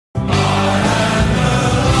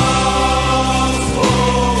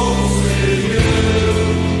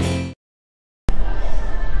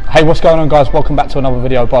Hey, what's going on, guys? Welcome back to another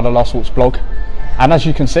video by the Last Thoughts blog. And as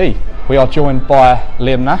you can see, we are joined by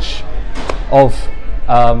Liam Nash of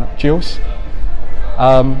Gills.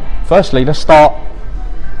 Firstly, let's start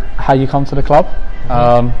how you come to the club.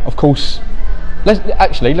 Of course,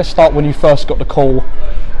 let's start when you first got the call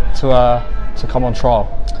to come on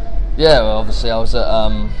trial. Yeah, well, obviously I was at,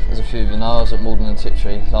 as a few of you know, I was at Malden and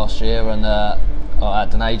Tiptree last year, and I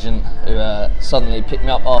had an agent who suddenly picked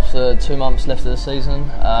me up after 2 months left of the season,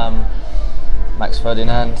 Max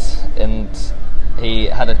Ferdinand, and he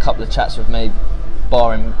had a couple of chats with me,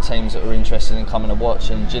 barring teams that were interested in coming to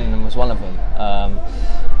watch, and Gillingham was one of them.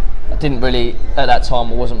 I didn't really, at that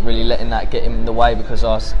time, I wasn't really letting that get in the way because I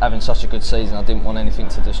was having such a good season. I didn't want anything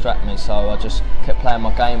to distract me, so I just kept playing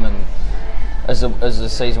my game. And as the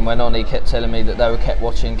season went on, he kept telling me that they kept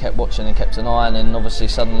watching and kept an eye. And then obviously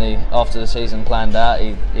suddenly, after the season planned out,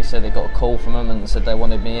 he said he got a call from them and said they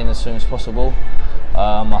wanted me in as soon as possible.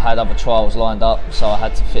 I had other trials lined up, so I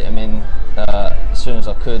had to fit them in as soon as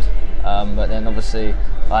I could. But then obviously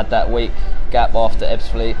I had that week gap after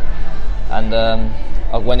Ebbsfleet, and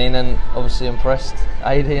I went in and obviously impressed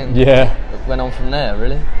AD, and went on from there,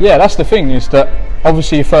 really. Yeah, that's the thing, is that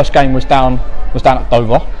obviously your first game was down at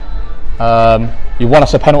Dover. You won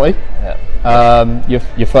us a penalty.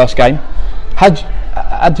 Your first game.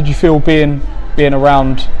 How did you feel being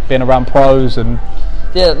around pros? And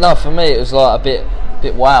yeah, no, for me it was like a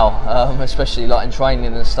bit wow, especially like in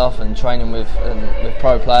training and stuff, and training with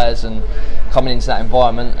pro players and coming into that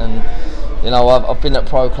environment. And you know, I've been at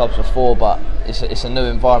pro clubs before, but it's a new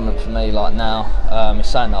environment for me. Like now, it's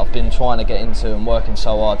something that I've been trying to get into and working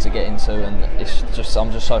so hard to get into, and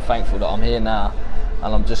I'm just so thankful that I'm here now.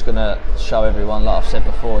 And I'm just going to show everyone, like I've said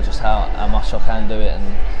before, just how much I can do it,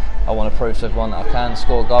 and I want to prove to everyone that I can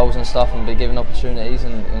score goals and stuff and be given opportunities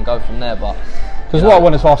and go from there. But because what I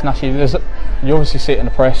wanted to ask Nash is, you obviously see it in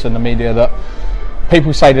the press and the media that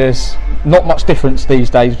people say there's not much difference these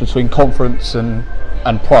days between conference and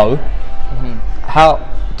pro. How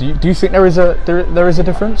do you think there is a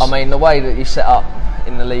difference? I mean, the way that you set up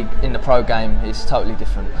in the league, in the pro game, is totally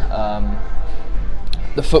different.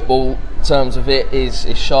 The football terms of it is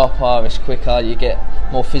sharper, it's quicker, you get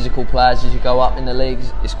more physical players as you go up in the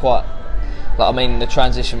leagues. It's quite, like, I mean, the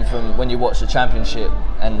transition from when you watch the Championship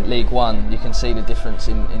and League One, you can see the difference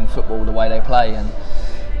in football, the way they play.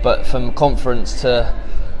 But from conference to,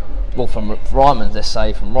 well, from Ryman, let's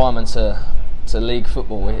say, from Ryman to league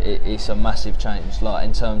football, it's a massive change, like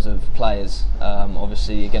in terms of players.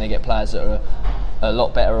 Obviously you're going to get players that are a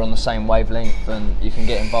lot better on the same wavelength, and you can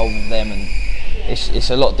get involved with them, and it's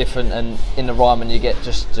a lot different. And in the Ryman you get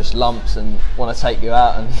just lumps and want to take you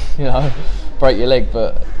out and, you know, break your leg.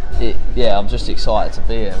 But I'm just excited to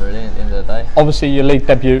be here, really, at the end of the day. Obviously your league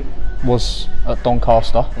debut was at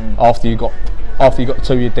Doncaster after you got a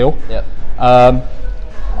 2-year deal. Yep.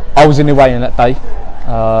 I was in the away in that day.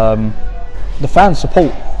 The fan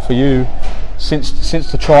support for you since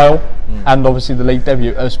the trial and obviously the league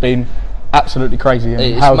debut has been absolutely crazy.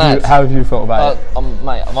 And how have you felt about it?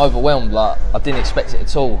 Mate, I'm overwhelmed. Like, I didn't expect it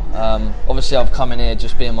at all. Obviously I've come in here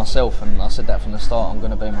just being myself, and I said that from the start. I'm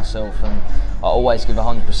going to be myself, and I always give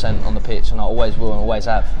 100% on the pitch, and I always will and always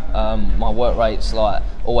have. My work rate's like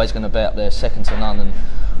always going to be up there, second to none, and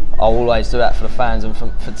I'll always do that for the fans.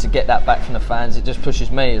 And to get that back from the fans, it just pushes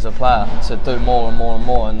me as a player to do more and more and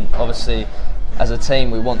more. And obviously as a team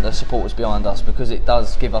we want the supporters behind us, because it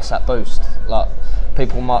does give us that boost. Like,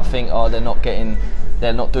 people might think, oh, they're not doing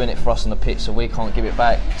it for us on the pitch, so we can't give it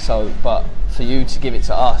back. So, but for you to give it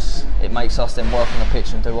to us, it makes us then work on the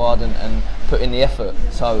pitch and do hard and put in the effort.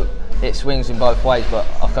 So it swings in both ways. But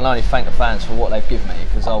I can only thank the fans for what they've given me,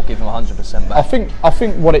 because I'll give them 100% back. I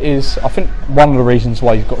think what it is, I think one of the reasons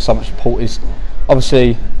why you've got so much support is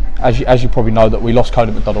obviously, as you probably know, that we lost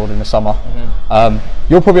Cody McDonald in the summer.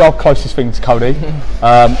 You're probably our closest thing to Cody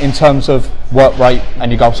in terms of work rate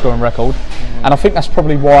and your goal scoring record, and I think that's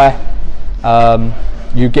probably why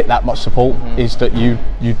you get that much support, is that you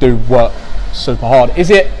do work super hard.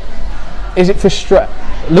 Is it frustrating?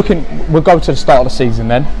 We'll go to the start of the season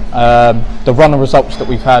then. The run of results that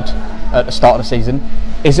we've had at the start of the season,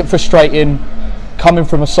 is it frustrating coming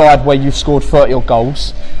from a side where you've scored 30 odd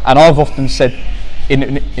goals? And I've often said in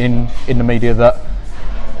the media that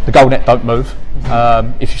the goal net don't move.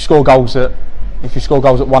 If you score goals at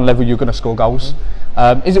one level, you're going to score goals.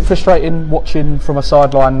 Is it frustrating watching from a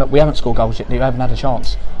sideline that we haven't scored goals yet, that you haven't had a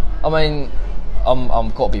chance? I mean,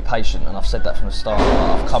 I've got to be patient, and I've said that from the start.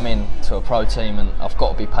 I've come in to a pro team, and I've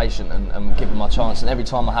got to be patient and give them my chance. And every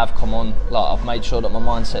time I have come on, like, I've made sure that my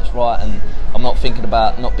mindset's right, and I'm not thinking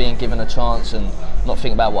about not being given a chance and not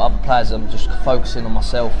thinking about what other players. I'm just focusing on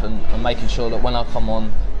myself and making sure that when I come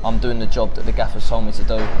on, I'm doing the job that the gaffer's told me to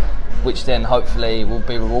do, which then hopefully will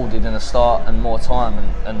be rewarded in the start and more time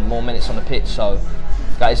and more minutes on the pitch. So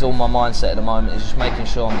that is all my mindset at the moment, is just making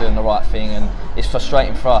sure I'm doing the right thing. And it's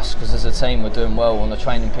frustrating for us because as a team we're doing well on the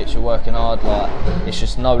training pitch, we're working hard, like it's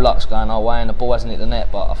just no luck's going our way and the ball hasn't hit the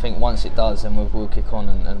net. But I think once it does, then we'll kick on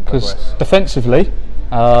and progress. Because defensively,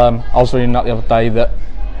 I was reading that the other day that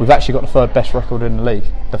we've actually got the third best record in the league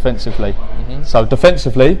defensively. So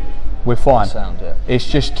defensively we're fine. It's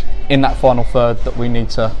just in that final third that we need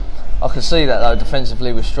to. I can see that though,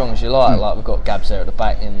 defensively we're strong as you like. Like we've got Gabs there at the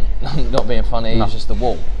back, and not being funny, he's just a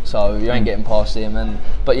wall. So you ain't getting past him.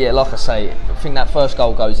 But yeah, like I say, I think that first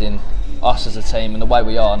goal goes in. Us as a team and the way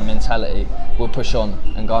we are and the mentality, we'll push on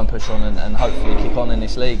and go and push on and hopefully kick on in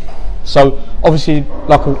this league. So obviously,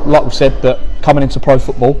 like we said, that coming into pro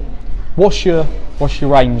football, what's your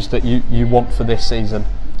aims that you want for this season?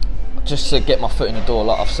 Just to get my foot in the door.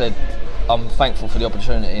 Like I've said, I'm thankful for the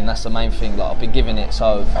opportunity, and that's the main thing. Like I've been given it,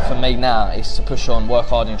 so for me now it's to push on, work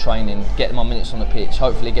hard in training, get my minutes on the pitch,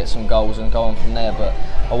 hopefully get some goals and go on from there. But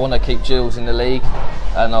I want to keep Gills in the league,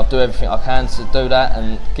 and I'll do everything I can to do that,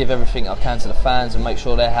 and give everything I can to the fans, and make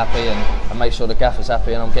sure they're happy, and make sure the gaffer's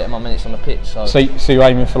happy, and I'm getting my minutes on the pitch. So you're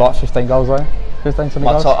aiming for like 15 goals, are you? 15, 20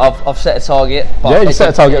 goals? I've set a target. But yeah, you set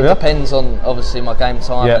a target. It depends on obviously my game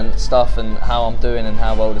time and stuff, and how I'm doing and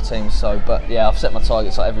how well the team's. So, but yeah, I've set my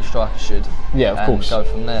targets like every striker should. Yeah, of course. Go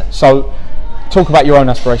from there. So, talk about your own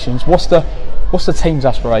aspirations. What's the team's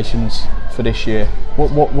aspirations for this year? What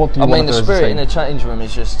do you want to do? I mean, the spirit in the change room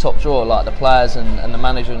is just top drawer. Like the players and the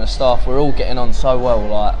manager and the staff, we're all getting on so well.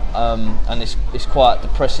 Like, and it's quite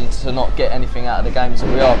depressing to not get anything out of the games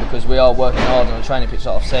that we are, because we are working hard on the training pitch,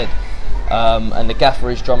 like I've said. And the gaffer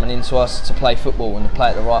is drumming into us to play football and to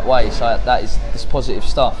play it the right way. So this positive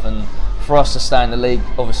stuff. And for us to stay in the league,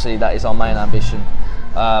 obviously that is our main ambition.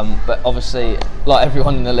 But obviously, like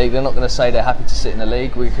everyone in the league, they're not going to say they're happy to sit in the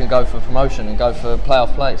league. We can go for promotion and go for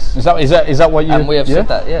playoff place. Is that what you? And we have said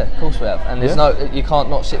that, yeah, of course we have. And there's you can't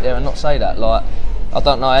not sit there and not say that. Like, I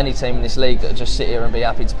don't know any team in this league that just sit here and be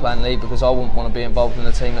happy to play in the league, because I wouldn't want to be involved in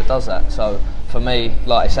a team that does that. So for me,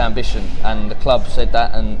 like, it's ambition, and the club said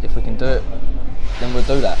that, and if we can do it, then we'll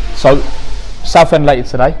do that. So Southend later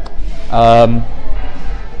today.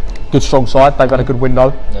 Good strong side. They've had a good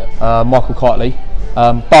window. Yeah. Michael Kirtley.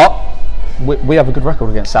 But we have a good record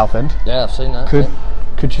against Southend. Yeah, I've seen that.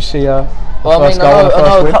 Could you see a well, first I mean, goal I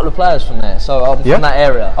know a couple of players from there, so I'm from that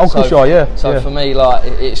area. Oh, so, sure, yeah. So for me, like,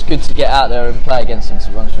 it's good to get out there and play against them, to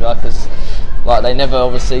be honest with you, because like they never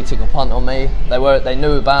obviously took a punt on me. They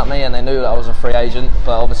knew about me and they knew that I was a free agent,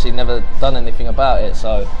 but obviously never done anything about it.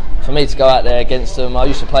 So for me to go out there against them, I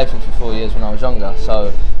used to play for them for 4 years when I was younger,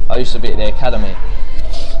 so I used to be at the academy.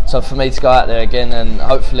 So for me to go out there again and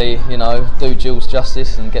hopefully, you know, do Gills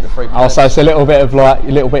justice and get the 3 points. So it's a little bit of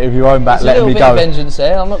your own back, letting me go. There's a little bit of vengeance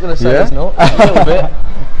there. I'm not going to say there's not. A little bit.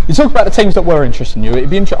 You talk about the teams that were interested in you. It'd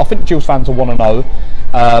be I think Gills fans will want to know.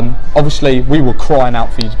 Obviously, we were crying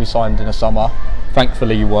out for you to be signed in the summer.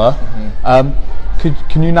 Thankfully, you were.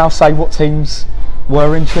 Can you now say what teams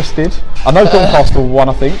were interested? I know Doncaster were one,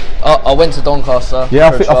 I think. I went to Doncaster. Yeah,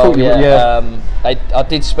 I thought you would. Yeah. I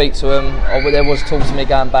did speak to them. There was talk to me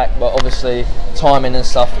going back, but obviously timing and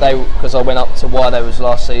stuff. Because I went up to why they was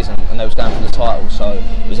last season and they was going for the title, so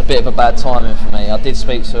it was a bit of a bad timing for me. I did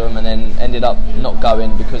speak to them and then ended up not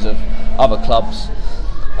going because of other clubs.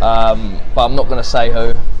 But I'm not going to say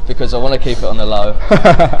who, because I want to keep it on the low.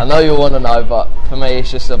 I know you want to know, but for me it's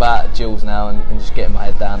just about Gills now and just getting my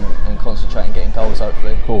head down and concentrating, getting goals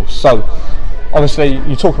hopefully. Cool. So obviously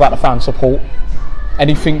you talk about the fan support.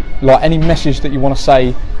 Anything, like any message that you want to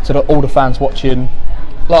say to all the fans watching?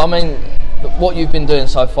 Like, I mean, what you've been doing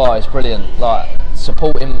so far is brilliant. Like,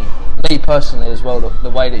 supporting me personally as well, the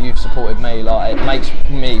way that you've supported me, like, it makes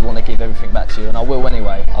me want to give everything back to you, and I will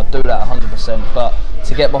anyway. I'll do that 100%. But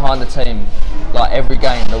to get behind the team, like every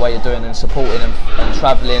game, the way you're doing and supporting and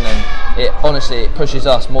travelling, and it honestly it pushes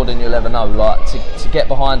us more than you'll ever know. Like to get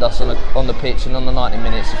behind us on the pitch and on the 90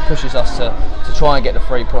 minutes, it pushes us to try and get the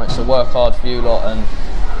 3 points, to work hard for you lot. And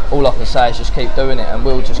all I can say is just keep doing it, and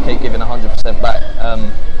we'll just keep giving 100% back.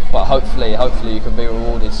 But hopefully you can be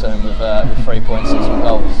rewarded soon with 3 points and some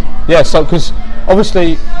goals. Yeah, so because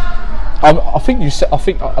obviously, I think you said,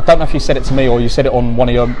 I don't know if you said it to me or you said it on one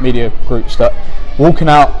of your media groups, that walking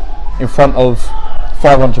out in front of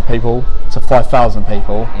 500 people to 5,000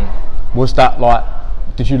 people, was that like?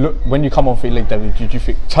 Did you look when you come on for your league debut? Did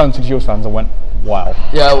you turn to the Gills fans and went, "Wow"?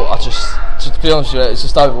 Yeah, well, I just to be honest with you, it's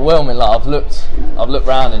just overwhelming. Like I've looked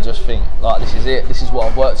round and just think like this is it. This is what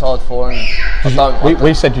I've worked hard for, and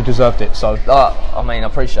we said you deserved it. So I mean, I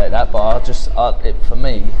appreciate that, but for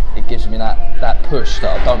me, it gives me that push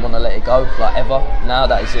that I don't want to let it go, like ever. Now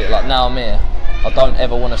that is it. Like now I'm here, I don't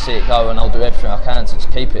ever want to see it go, and I'll do everything I can to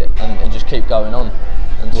just keep it and just keep going on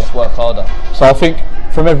and just work harder. So I think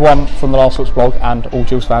from everyone from the Last Thoughts blog and all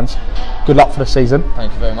Gills fans, good luck for the season.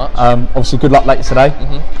 Thank you very much. Obviously, good luck later today.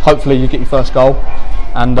 Hopefully, you get your first goal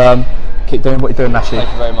and keep doing what you're doing, Nashy.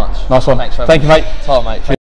 Thank you very much. Nice one. Thanks, Thank you, mate. Ta, mate.